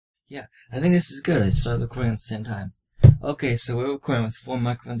Yeah, I think this is good. I started recording at the same time. Okay, so we're recording with 4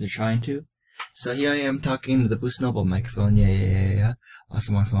 microphones, or trying to. So here I am talking to the Boost Noble microphone. Yeah.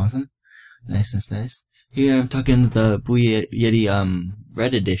 Awesome. Nice. Here I'm talking to the Blue Yeti,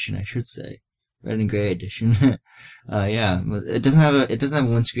 Red Edition, I should say. Red and Gray Edition. Yeah. It doesn't have a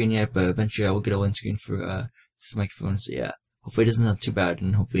windscreen yet, but eventually I will get a windscreen for, this microphone, so yeah. Hopefully it doesn't sound too bad,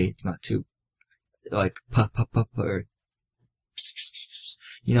 and hopefully it's not too, like, pop, or,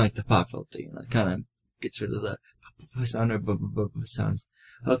 you know, like the pop filter, you know, kind of gets rid of the sound or sounds.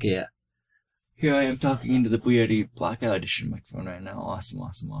 Okay, yeah. Here I am talking into the Blue Yeti Blackout Edition microphone right now.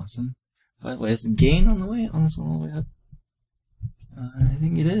 Awesome. By the way, is the gain on this one all the way up? I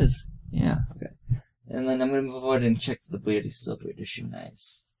think it is. Yeah, okay. And then I'm gonna move forward and check the Blue Yeti Silver Edition.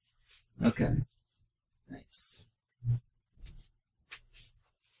 Nice. Okay. Nice.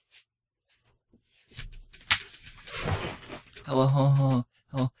 Hello.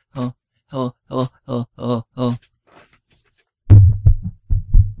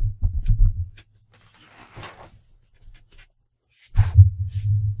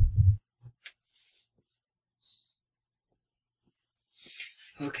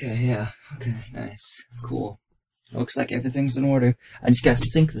 Okay, yeah. Okay, nice. Cool. Looks like everything's in order. I just gotta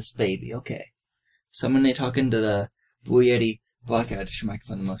sync this baby. Okay. So I'm gonna be talking to the Blue Yeti Blackout Edition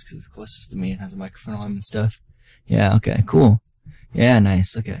microphone the most because it's closest to me and has a microphone on and stuff. Yeah, okay, cool. Yeah,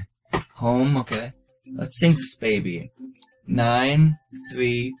 nice, okay. Home, okay. Let's sync this baby. 9,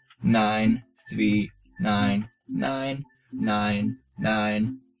 3, 9, 3, 9, 9, 9,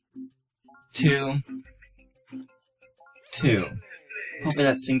 9, 2, 2. Hopefully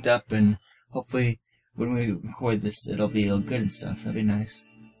that's synced up, and hopefully when we record this it'll be all good and stuff. That'd be nice.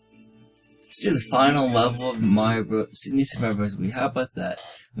 Let's do the final level of Mario Bros. New Super Mario Bros. How about that?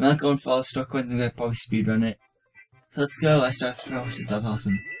 I'm not going for all the store coins, I'm gonna probably speedrun it. So let's go. I started the Pro since that's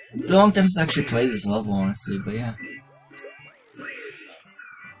awesome. It's been a long time since I actually played this level, honestly, but yeah.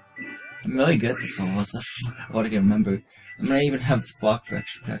 I'm really good at this level, so what I can remember. I'm gonna even have this block for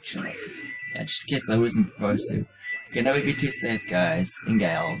extra protection. Like, yeah, just in case I lose my Pro suit. You can never be too safe, guys and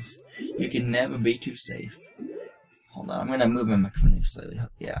gals. You can never be too safe. Hold on, I'm gonna move my microphone slightly.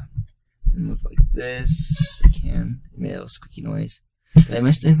 Yeah. Move like this. I can. It made a little squeaky noise. Did I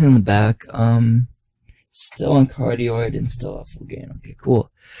miss anything in the back? Still on cardioid and still off full gain. Okay,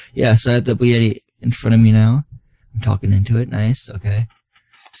 cool. Yeah, so I have the Blue Yeti in front of me now. I'm talking into it. Nice. Okay.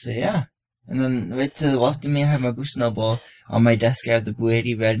 So yeah. And then right to the left of me, I have my Boost Snowball. On my desk, I have the Blue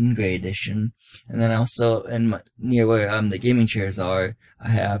Yeti Red and Gray Edition. And then also, near where the gaming chairs are, I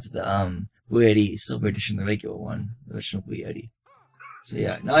have the Blue Yeti Silver Edition, the regular one, the original Blue Yeti. So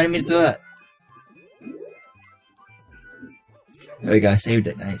yeah, no, I didn't mean to do that. There we go, I saved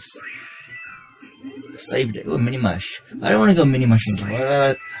it, nice. Saved it. Ooh, mini mush. I don't want to go mini mush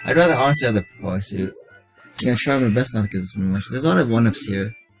anymore. I'd rather honestly have the Pro suit. I'm gonna try my best not to get this mini mush. There's a lot of 1-ups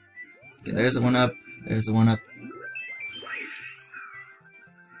here. Okay, there's a 1-up. There's a 1-up.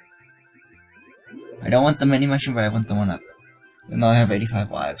 I don't want the mini mushroom, but I want the 1-up. Even though I have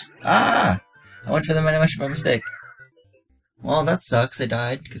 85 lives. Ah! I went for the mini mushroom by mistake. Well, that sucks. I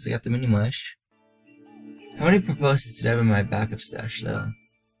died because I got the mini mush. How many proposals did I have in my backup stash, though?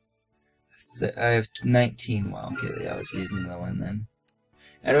 I have 19. Wow, okay, I was using that one then.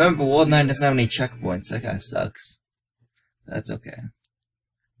 And remember, World 9 doesn't have any checkpoints. That kinda sucks. That's okay.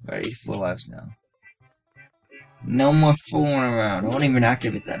 We're at 84 lives now. No more fooling around. I won't even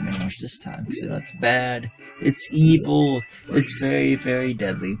activate that mini much this time because you know it's bad. It's evil. It's very, very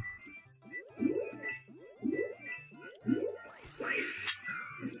deadly.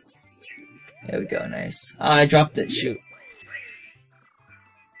 There we go, nice. Ah, I dropped it, shoot.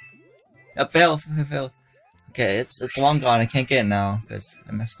 Oh, fail. Okay, it's long gone, I can't get it now, because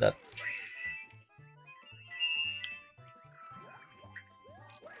I messed up.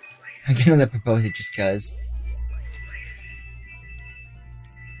 I get another proposal just cause.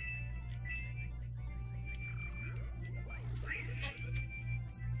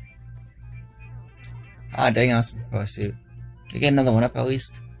 Ah, dang, I was proposed to. Can I get another 1-up at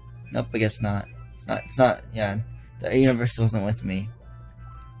least? Nope, I guess not. It's not, yeah. The universe wasn't with me.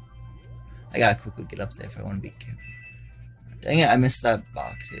 I gotta quickly get up there if I want to be careful. Dang it, I missed that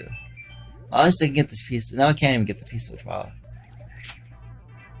box too. I was thinking get this piece. Now I can't even get the piece switch. Wow.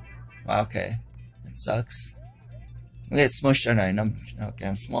 Wow, okay. That sucks. I'm gonna get smushed, aren't I? No, okay,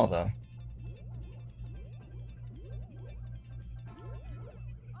 I'm small though.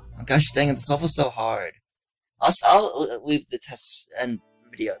 Oh gosh dang it, this level's so hard. I'll leave the test and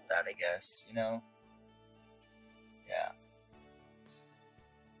video at that, I guess, you know? Yeah.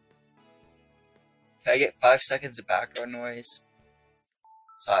 Can I get 5 seconds of background noise?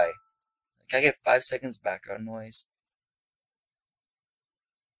 Sorry. Can I get 5 seconds background noise?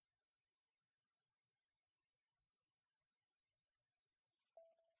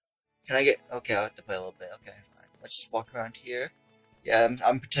 Can I get... Okay, I'll have to play a little bit. Okay, fine. Let's just walk around here. Yeah,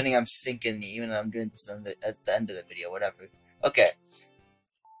 I'm pretending I'm syncing even though I'm doing this at the end of the video, whatever. Okay.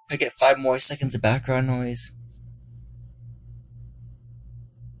 I get 5 more seconds of background noise.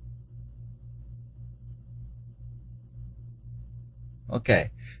 Okay,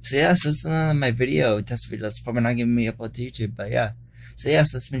 so yeah, so this is my test video that's probably not giving me upload to YouTube, but yeah. So yeah,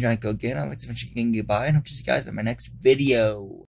 so this has been GiantGrotle. I'd like to mention goodbye and hope to see you guys in my next video.